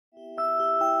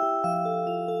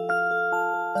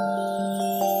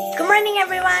morning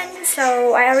everyone.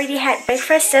 So I already had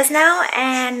breakfast just now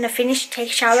and finished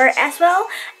take shower as well,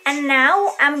 and now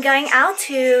I'm going out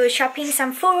to shopping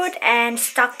some food and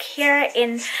stock here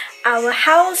in our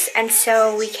house, and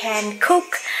so we can cook,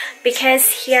 because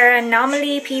here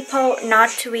normally people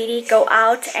not really go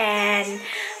out and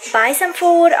buy some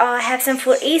food or have some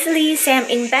food easily. Same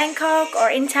in Bangkok or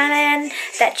in Thailand,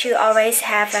 that you always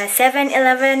have a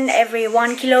 7-Eleven every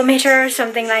 1 kilometer,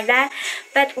 something like that.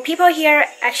 But people here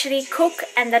actually cook,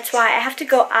 and that's why I have to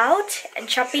go out and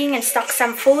shopping and stock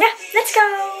some food. Yeah, let's go.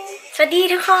 สวัสดี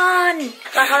ทุกคน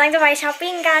เรากำลังจะไปช้อป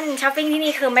ปิ้งกันช้อปปิ้งที่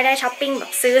นี่คือไม่ได้ช้อปปิ้งแบ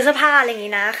บซื้อเสื้อผ้าอะไรอย่าง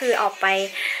นี้นะคือออกไป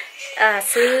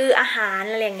ซื้ออาหาร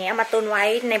อะไรอย่างเงี้ยมาตุนไว้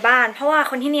ในบ้านเพราะว่า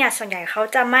คนที่เนี่ยส่วนใหญ่เขา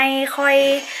จะไม่ค่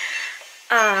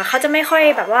อย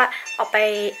แบบว่าออกไป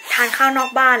ทานข้าวนอก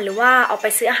บ้านหรือว่าออกไป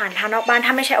ซื้ออาหารทานนอกบ้านถ้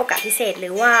าไม่ใช่โอกาสพิเศษหรื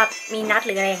อว่ามีนัดห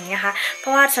รืออะไรอย่างเงี้ยค่ะเพรา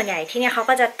ะว่าส่วนใหญ่ที่เนี่ยเขา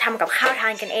ก็จะทำกับข้าวทา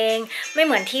นกันเองไม่เ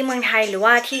หมือนที่เมืองไทยหรือ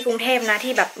ว่าที่กรุงเทพนะ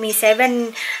ที่แบบมีเซเว่น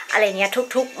อะไรเงี้ย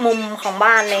ทุกๆมุมของ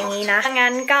บ้านอะไรอย่างงี้นะงั้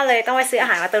นก็เลยต้องไปซื้ออา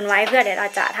หารมาตุนไว้เพื่อเดี๋ยวเรา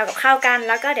จะทำกับข้าวกันแ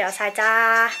ล้วก็เดี๋ยวสายจะ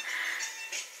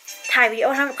ถ่ายวิดีโอ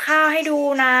ทำกับข้าวให้ดู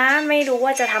นะไม่รู้ว่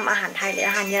าจะทำอาหารไทยหรือ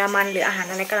อาหารเยอรมันหรืออาหาร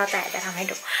อะไรก็แล้วแต่จะทำให้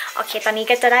ดูโอเคตอนนี้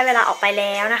ก็จะได้เวลาออกไปแ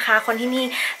ล้วนะคะคนที่นี่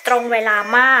ตรงเวลา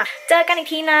มากเจอกันอีก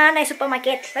ทีนะในซูเปอร์มาร์เ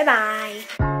ก็ตบ๊ายบาย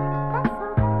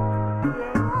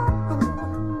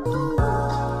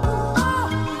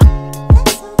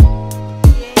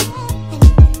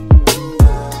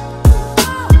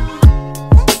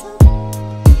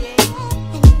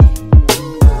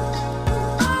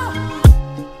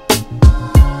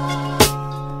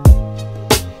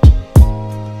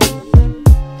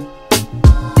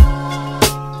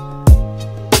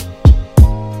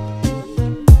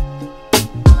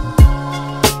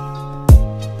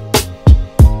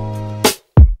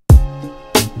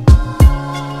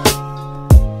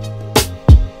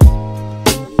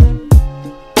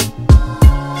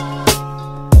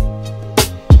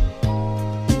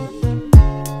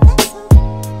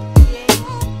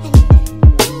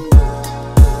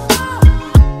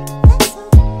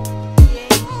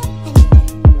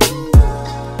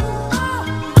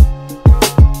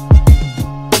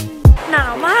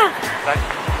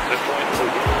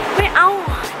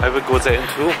I will go there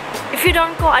too. If you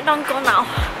don't go, I don't go now.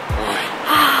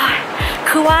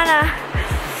 คือว่านะ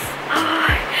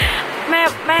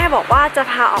แม่บอกว่าจะ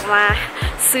พาออกมา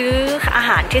ซื้ออาห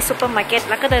ารที่ซูเปอร์มาร์เก็ต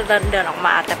แล้วก็เดินออกม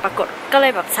าแต่ปรากฏก็เล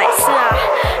ยแบบใส่เสื้อ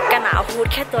กันหนาวฮูด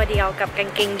แค่ตัวเดียวกับกาง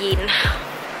เกงยีน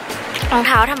รองเ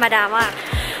ท้าธรรมดามาก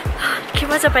คิด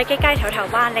ว่าจะไปใกล้ๆแถว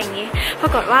บ้านอะไรอย่างนี้ปร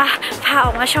ากฏว่าพาอ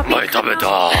อกมาช้อปปิ้ง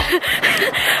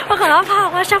ปรากฏว่าพาอ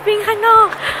อกมาช้อปปิ้งข้างนอก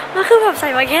แล้วคือแบบใส่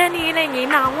มาแค่นี้อะไรอย่างนี้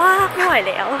หนาวมากไม่ไหว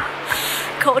แล้ว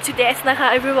Cold to death นะคะ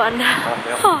everyone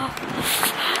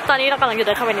ตอนนี้เรากำลังจะเ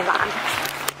ดินเข้าไปในร้าน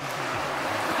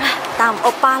ตามโอ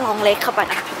ป้าลองเล็กเข้าไป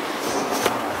นะ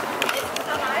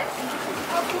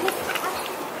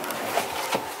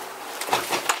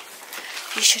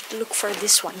You should look for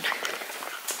this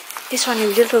one.This one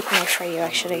will look nice for you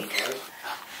actually.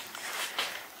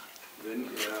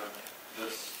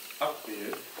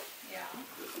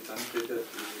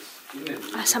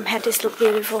 Some hats look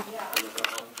beautiful.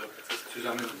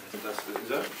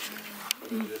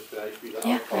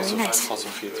 Yeah, very nice.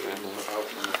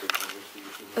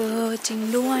 จริง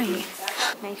ด้วย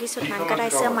ในที่สุดนั้นก็ได้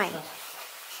เสื้อใหม่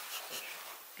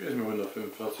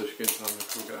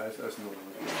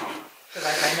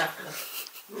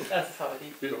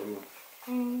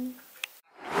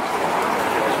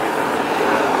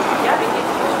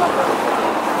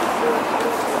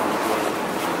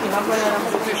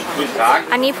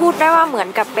อันนี้พูดได้ว่าเหมือน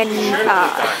กับเป็น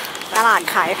ตลาด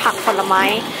ขายผักผลไม้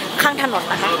ข้างถนน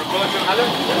นะคะ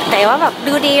แต่ว่าแบบ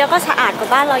ดูดีแล้วก็สะอาดกว่า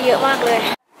บ้านเราเยอะมากเลย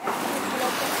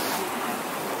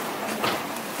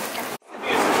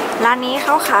ร้านนี้เข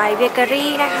าขายเบเกอ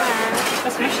รี่นะคะ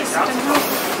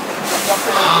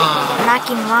น่า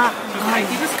กินมาก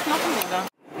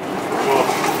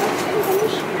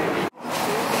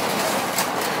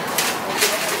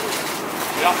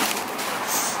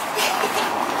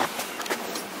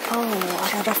โอ้ a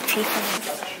lot of people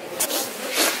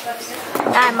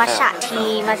ได้มัทฉะที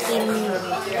มากิน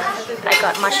I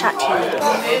got matcha tea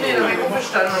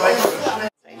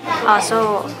also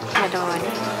มาโดน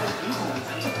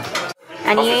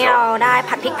อันนี้เราได้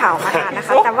ผัดพริกเผามาทานนะค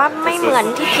ะแต่ว่าไม่เหมือน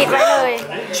ที่คิดไว้เลย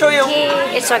ที่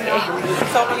it's okay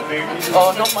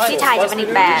ที่ไทยจะเป็นอี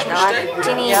กแบบแต่ว่า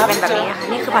ที่นี่จะเป็นแบบนี้ค่ะ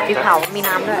นี่คือผัดพริกเผามี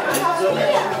น้ำด้วย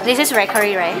This is red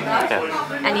curry right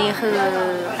อันนี้คือ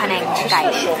พะแนงไก่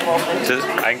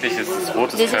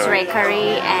This is red curry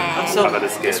and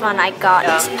this one I got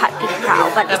is ผัดพริกเผา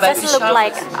but it doesn't look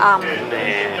like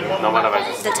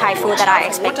the Thai food that I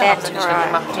expected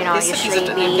or usually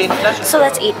we eat. So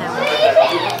let's eat now.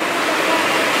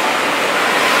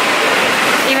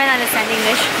 Even understand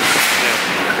English?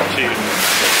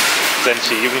 Then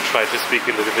she even tried to speak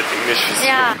a little bit English.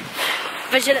 Yeah.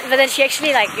 But then she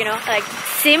actually like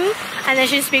sim and then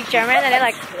she speak German and then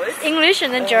like English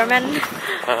and then German.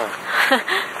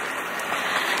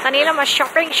 ตอนนี้เรามาช้อป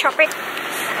ปิ้ง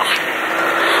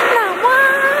หนาวมา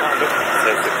ก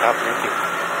That's the cup.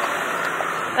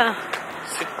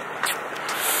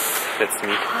 That's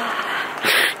me.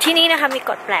 ที่นี่นะคะมี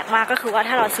กฎแปลกมากก็คือว่า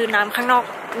ถ้าเราซื้อน้ำข้างนอก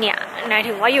เนี่ยหมาย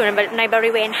ถึงว่าอยู่ในบ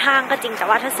ริเวณห้างก็จริงแต่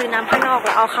ว่าถ้าซื้อน้ำข้างนอกแ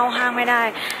ล้วเอาเข้าห้างไม่ได้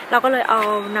เราก็เลยเอา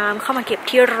น้ำเข้ามาเก็บ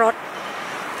ที่รถ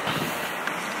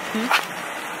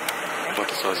What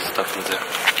is all this stuff in there?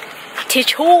 ทิช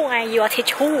ชู่ไง your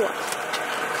tissue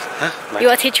Huh?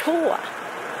 your tissue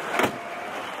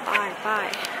ไป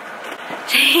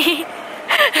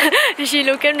She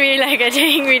look at me like a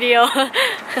taking video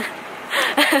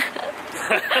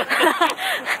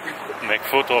Make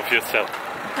photo of yourself.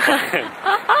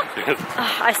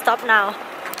 I stop now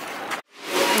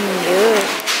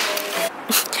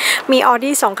มีออ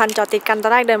ดี้2 คันจอดติดกันตอ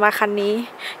นแรกเดินมาคันนี้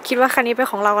คิดว่าคันนี้เป็น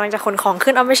ของเรากำลังจะขนของ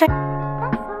ขึ้นเอาไม่ใช่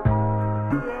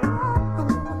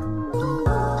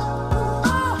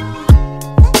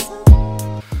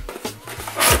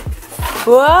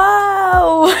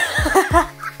Wow!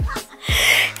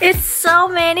 It's so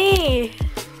many.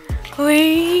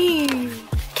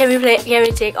 Can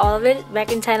we take all of it back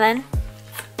in Thailand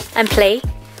and play?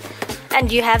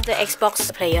 And you have the Xbox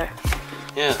player.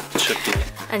 Yeah, it should be.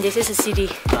 And this is a CD.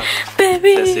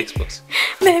 Baby. That's the Xbox.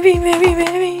 Baby.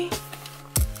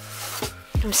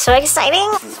 I'm so exciting.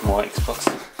 There's more Xbox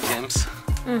games.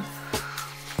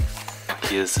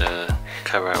 Here's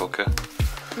karaoke.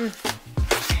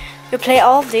 You play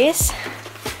all of this?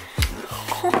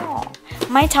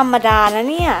 ไม่ธรรมดานะ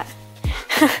เนี่ย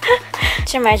ใ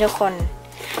ช่ไหมทุกคน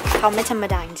เขาไม่ธรรม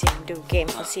ดาจริงๆดูเกม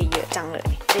เขาสิเยอะจังเลย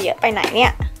จะเยอะไปไหนเนี่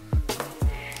ย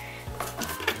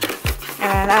อัน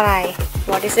นั้นอะไร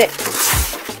What is it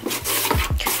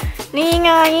นี่ไ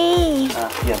ง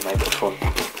Yeah, microphone.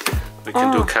 We can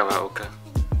do karaoke.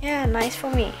 Yeah, nice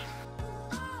for me